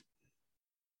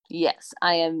 Yes,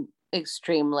 I am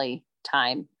extremely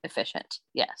time efficient.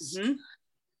 Yes. Mm-hmm.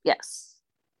 Yes.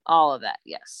 All of that.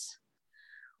 Yes.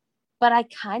 But I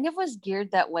kind of was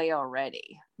geared that way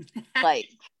already. Like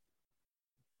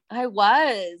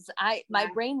my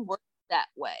brain worked that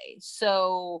way.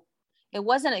 So it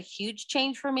wasn't a huge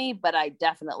change for me, but I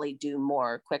definitely do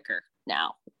more quicker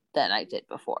now than I did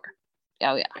before.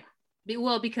 Oh yeah.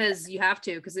 Well, because you have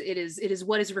to, because it is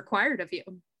what is required of you.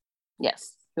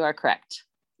 Yes, you are correct.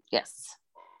 Yes.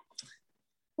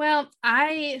 Well,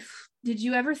 did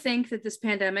you ever think that this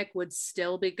pandemic would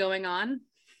still be going on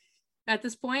at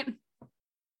this point?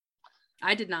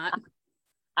 I did not.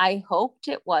 I hoped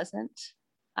it wasn't.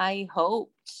 I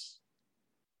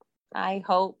I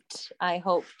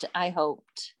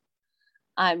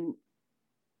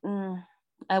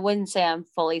wouldn't say I'm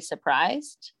fully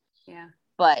surprised. Yeah.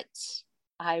 But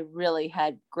I really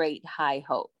had great high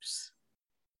hopes.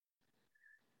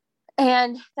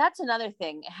 And that's another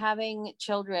thing, having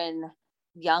children,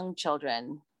 young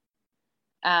children,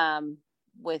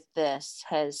 with this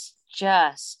has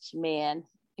just, man,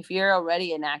 if you're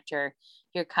already an actor,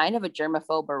 you're kind of a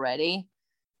germaphobe already,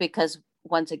 because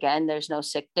once again, there's no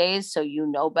sick days. So you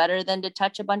know better than to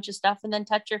touch a bunch of stuff and then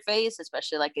touch your face,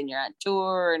 especially like when you're on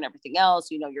tour and everything else,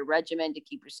 your regimen to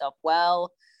keep yourself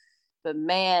well. But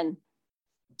man,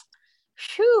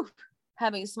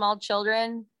 having small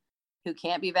children who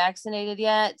can't be vaccinated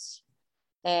yet.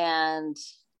 And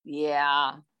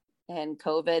COVID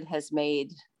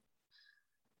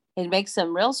makes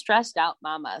some real stressed out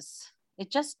mamas.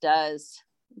 It just does.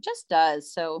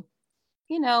 So,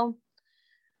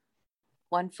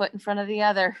 one foot in front of the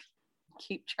other.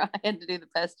 Keep trying to do the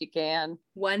best you can.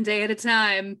 One day at a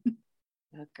time.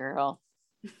 Oh, girl.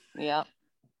 Yep.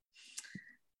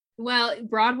 Well,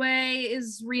 Broadway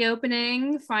is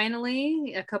reopening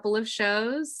finally, a couple of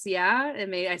shows. Yeah.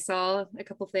 I saw a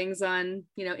couple things on,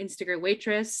 Instagram.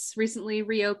 Waitress recently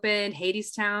reopened,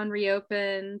 Hadestown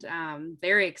reopened.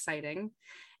 Very exciting.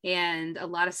 And a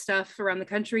lot of stuff around the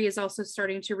country is also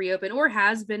starting to reopen, or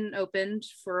has been opened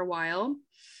for a while.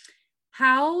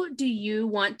 How do you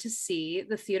want to see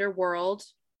the theater world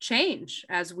change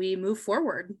as we move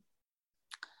forward?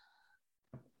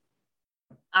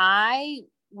 I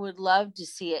would love to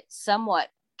see it somewhat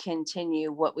continue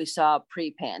what we saw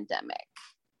pre-pandemic.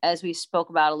 As we spoke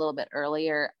about a little bit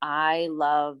earlier, I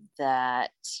love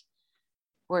that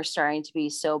we're starting to be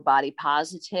so body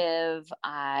positive.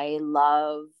 I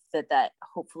love that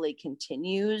hopefully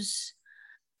continues,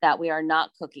 that we are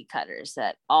not cookie cutters,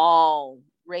 that all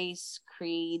race,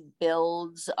 creed,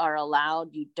 builds are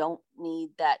allowed. You don't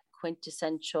need that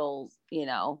quintessential,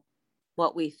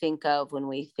 what we think of when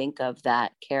we think of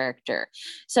that character.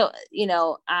 So,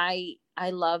 I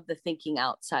love the thinking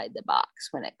outside the box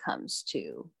when it comes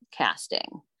to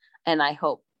casting, and I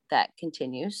hope that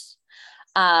continues.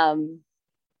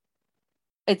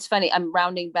 It's funny, I'm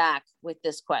rounding back with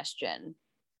this question,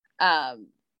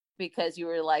 because you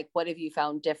were like, what have you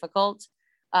found difficult?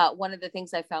 One of the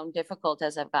things I found difficult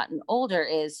as I've gotten older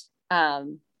is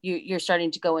you're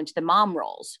starting to go into the mom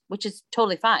roles, which is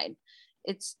totally fine.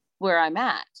 It's where I'm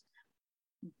at.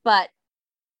 But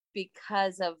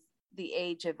because of the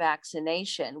age of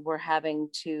vaccination, we're having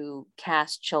to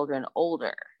cast children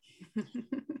older.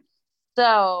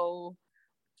 So,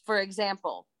 for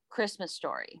example, Christmas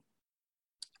Story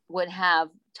would have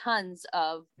tons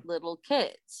of little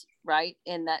kids, right,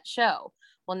 in that show.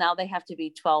 Well, now they have to be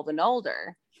 12 and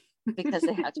older because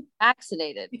they have to be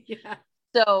vaccinated. Yeah.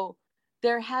 So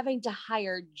they're having to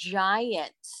hire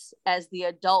giants as the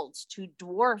adults to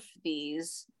dwarf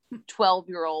these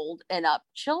 12-year-old and up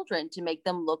children to make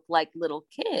them look like little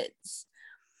kids.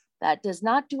 That does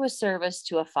not do a service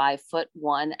to a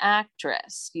 5'1"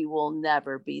 actress. You will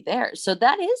never be there. So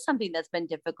that is something that's been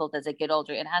difficult as I get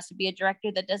older. It has to be a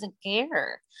director that doesn't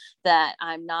care that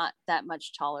I'm not that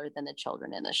much taller than the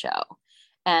children in the show.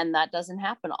 And that doesn't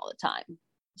happen all the time.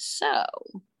 So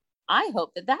I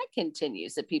hope that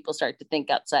continues, that people start to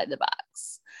think outside the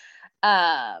box,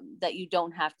 that you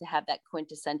don't have to have that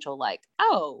quintessential, like,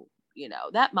 oh,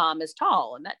 that mom is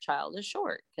tall and that child is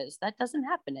short, because that doesn't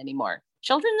happen anymore.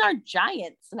 Children are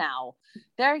giants now.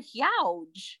 They're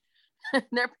huge.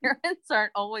 Their parents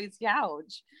aren't always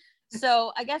huge.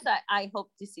 So I guess I hope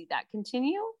to see that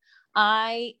continue.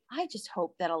 I just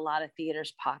hope that a lot of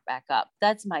theaters pop back up.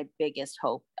 That's my biggest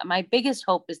hope. My biggest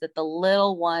hope is that the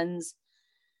little ones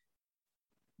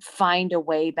find a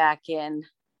way back in.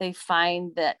 They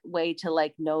find that way to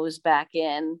like nose back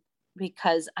in,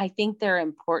 because I think they're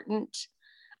important.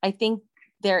 I think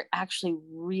they're actually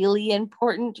really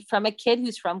important. From a kid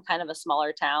who's from kind of a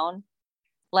smaller town,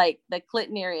 like the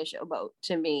Clinton area showboat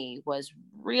to me was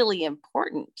really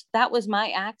important. That was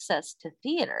my access to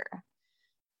theater.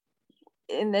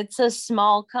 And it's a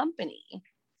small company.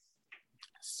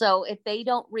 So if they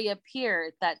don't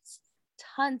reappear, that's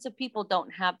tons of people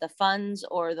don't have the funds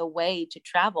or the way to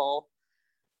travel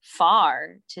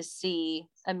far to see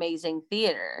amazing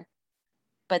theater,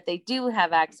 but they do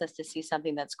have access to see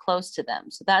something that's close to them.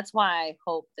 So that's why I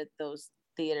hope that those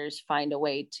theaters find a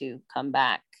way to come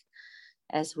back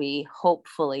as we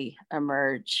hopefully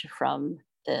emerge from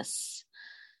this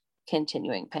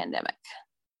continuing pandemic.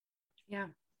 Yeah.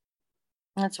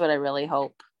 That's what I really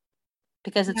hope,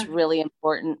 because it's really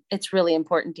important. It's really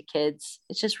important to kids.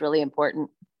 It's just really important.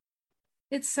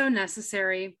 It's so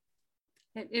necessary.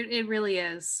 It really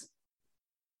is.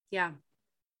 Yeah.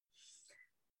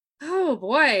 Oh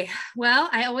boy. Well,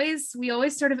 we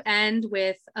always sort of end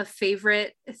with a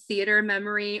favorite theater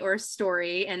memory or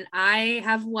story, and I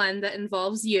have one that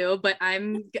involves you, but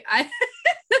I'm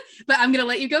going to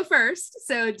let you go first.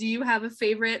 So, do you have a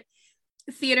favorite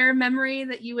theater memory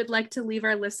that you would like to leave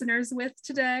our listeners with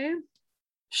today?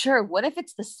 Sure. What if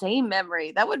it's the same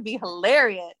memory? That would be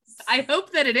hilarious. I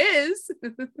hope that it is.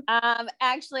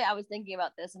 Actually, I was thinking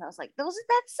about this and I was like, that's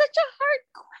such a hard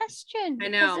question. I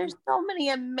know. There's so many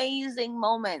amazing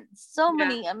moments.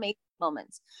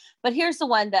 But here's the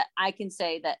one that I can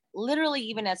say that literally,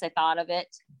 even as I thought of it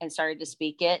and started to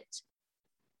speak it,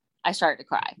 I started to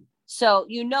cry. So,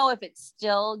 if it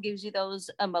still gives you those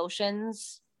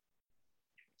emotions,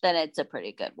 then it's a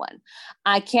pretty good one.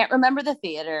 I can't remember the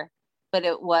theater, but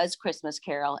it was Christmas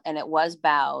Carol, and it was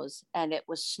Bows, and it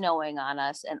was snowing on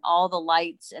us, and all the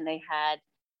lights, and they had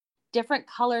different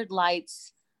colored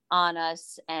lights on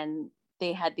us, and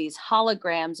they had these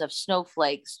holograms of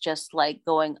snowflakes just like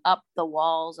going up the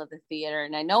walls of the theater.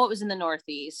 And I know it was in the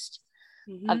Northeast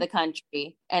of the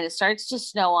country, and it starts to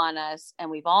snow on us, and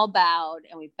we've all bowed,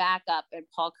 and we back up, and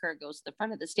Paul Kerr goes to the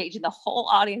front of the stage, and the whole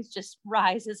audience just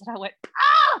rises, and I went,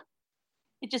 ah!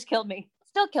 It just killed me.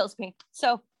 Still kills me.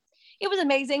 So it was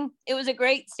amazing. It was a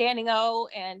great standing O,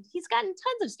 and he's gotten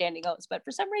tons of standing O's, but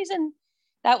for some reason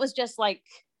that was just like,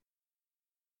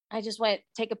 I just went,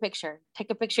 take a picture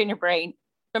in your brain.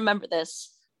 Remember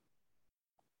this.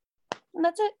 And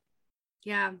that's it.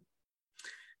 Yeah.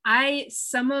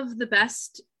 Some of the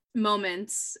best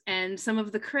moments and some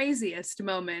of the craziest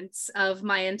moments of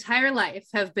my entire life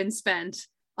have been spent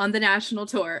on the national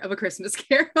tour of A Christmas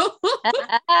Carol.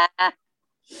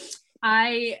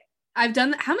 I've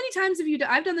done, how many times have you done?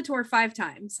 I've done the tour 5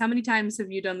 times. How many times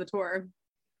have you done the tour?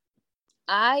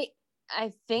 I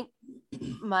think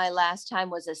my last time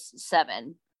was a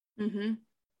 7. Mm-hmm.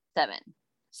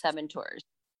 7 tours.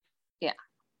 Yeah.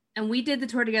 And we did the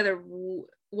tour together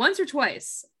once or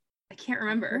twice. I can't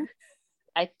remember.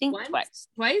 I think Once? twice.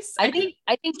 Twice? I think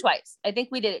twice. I think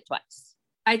we did it twice.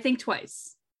 I think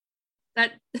twice.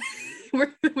 That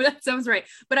that sounds right.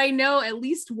 But I know at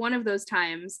least one of those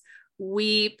times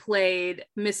we played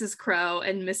Mrs. Crow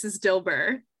and Mrs.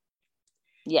 Dilber.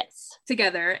 Yes.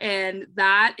 Together. And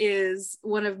that is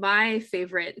one of my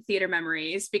favorite theater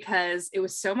memories because it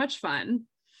was so much fun.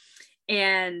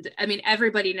 And I mean,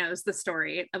 everybody knows the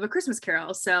story of A Christmas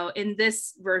Carol. So in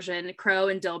this version, Crow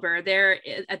and Dilber, they're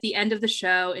at the end of the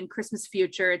show in Christmas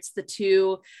Future. It's the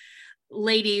two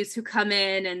ladies who come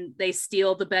in and they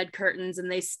steal the bed curtains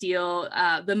and they steal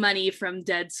the money from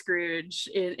dead Scrooge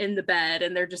in the bed,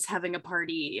 and they're just having a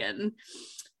party, and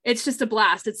it's just a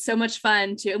blast. It's so much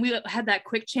fun too. And we had that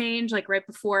quick change like right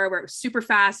before where it was super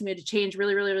fast and we had to change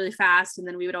really, really, really fast. And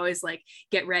then we would always like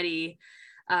get ready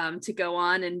to go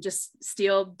on and just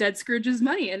steal dead Scrooge's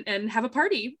money and have a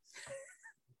party.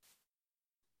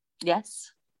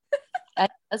 Yes.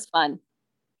 That was fun.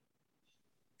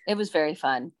 It was very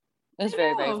fun. It was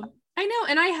very, very fun. I know.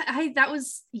 And I that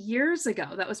was years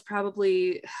ago. That was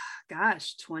probably,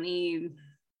 gosh,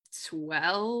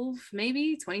 2012,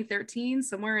 maybe 2013,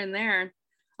 somewhere in there.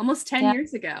 Almost 10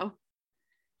 years ago.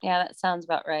 Yeah, that sounds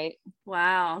about right.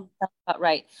 Wow. That's about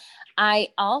right. I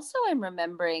also am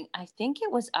remembering, I think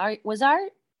it was our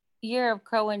year of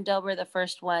Crow and Dilber the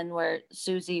first one where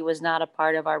Susie was not a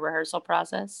part of our rehearsal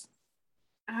process?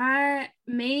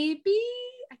 Maybe.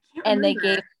 I can't and remember. They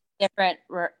gave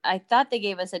I thought they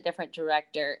gave us a different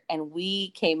director, and we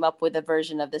came up with a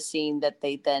version of the scene that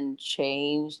they then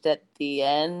changed at the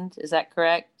end. Is that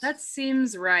correct? That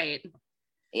seems right.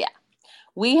 Yeah.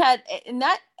 We had, and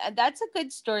that's a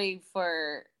good story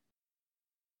for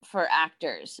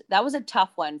actors. That was a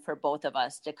tough one for both of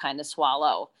us to kind of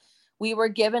swallow. We were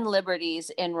given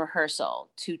liberties in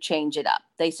rehearsal to change it up.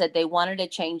 They said they wanted to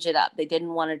change it up. They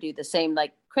didn't want to do the same,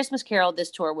 like Christmas Carol,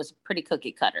 this tour was pretty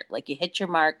cookie cutter. Like you hit your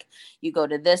mark, you go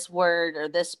to this word or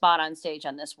this spot on stage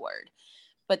on this word.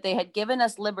 But they had given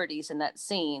us liberties in that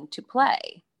scene to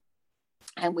play.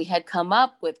 And we had come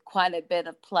up with quite a bit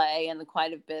of play and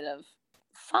quite a bit of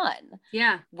fun.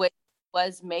 Yeah. Which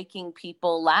was making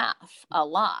people laugh a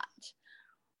lot.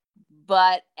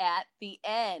 But at the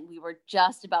end, we were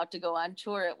just about to go on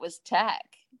tour. It was tech.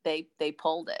 They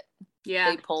pulled it.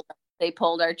 Yeah. They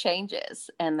pulled our changes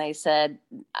and they said,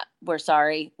 we're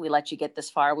sorry. We let you get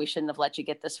this far. We shouldn't have let you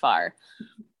get this far.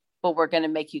 But we're going to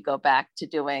make you go back to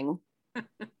doing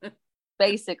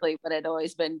basically what had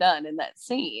always been done in that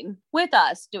scene with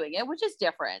us doing it, which is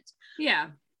different. Yeah.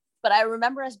 But I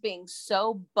remember us being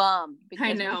so bummed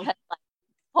because we had like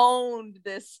honed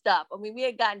this stuff. I mean, we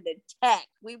had gotten to tech.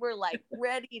 We were like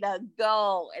ready to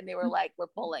go. And they were like, we're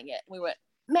pulling it. We went,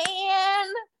 man.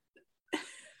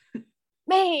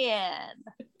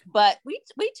 But we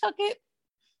took it.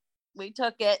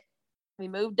 We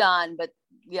moved on. But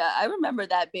yeah, I remember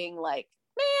that being like,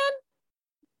 man,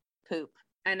 poop.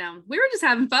 I know. We were just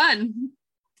having fun.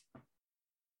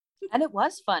 And it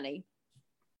was funny.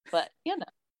 But, you know.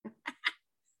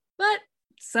 But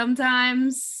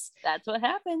sometimes that's what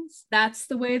happens. That's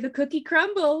the way the cookie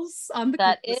crumbles on the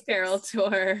Christmas Carol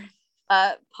tour.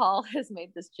 Paul has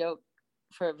made this joke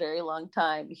for a very long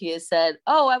time. He has said,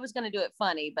 oh, I was going to do it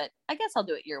funny, but I guess I'll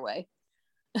do it your way.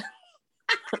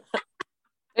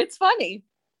 It's funny.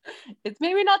 It's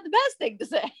maybe not the best thing to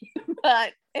say,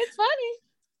 but it's funny.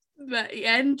 But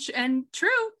and true.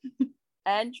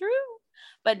 And true.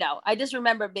 But no, I just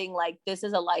remember being like, this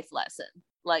is a life lesson.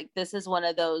 Like, this is one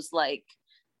of those, like,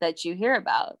 that you hear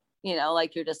about, you know,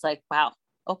 like, you're just like, wow,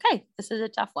 okay, this is a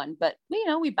tough one. But, you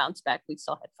know, we bounced back. We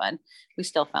still had fun. We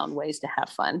still found ways to have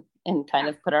fun and kind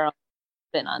of put our own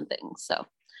spin on things. So,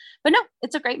 but no,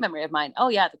 it's a great memory of mine. Oh,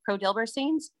 yeah, the Crow Dilber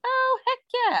scenes. Oh, heck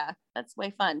yeah. That's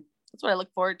way fun. That's what I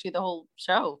look forward to the whole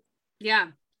show. Yeah.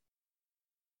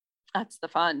 That's the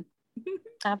fun.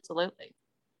 Absolutely.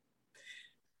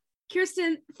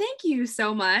 Kirsten, thank you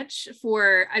so much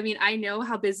for, I mean, I know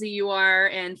how busy you are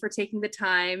and for taking the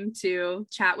time to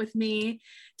chat with me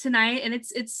tonight. And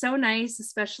it's so nice,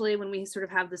 especially when we sort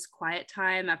of have this quiet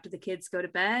time after the kids go to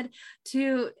bed,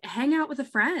 to hang out with a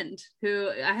friend who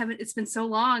it's been so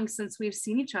long since we've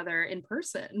seen each other in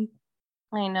person.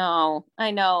 I know.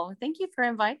 Thank you for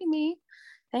inviting me.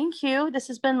 Thank you. This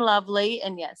has been lovely.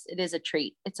 And yes, it is a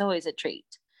treat. It's always a treat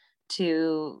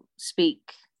to speak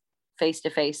face to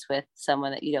face with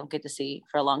someone that you don't get to see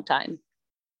for a long time.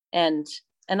 And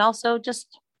also just,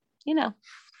 you know,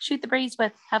 shoot the breeze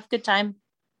with, have a good time.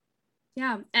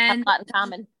 Yeah. And have a lot in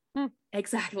common.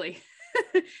 Exactly.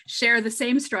 Share the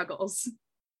same struggles.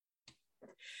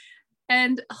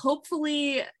 And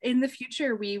hopefully in the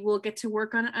future, we will get to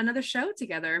work on another show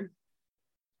together.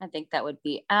 I think that would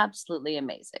be absolutely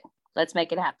amazing. Let's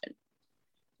make it happen.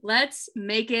 Let's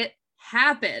make it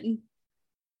happen.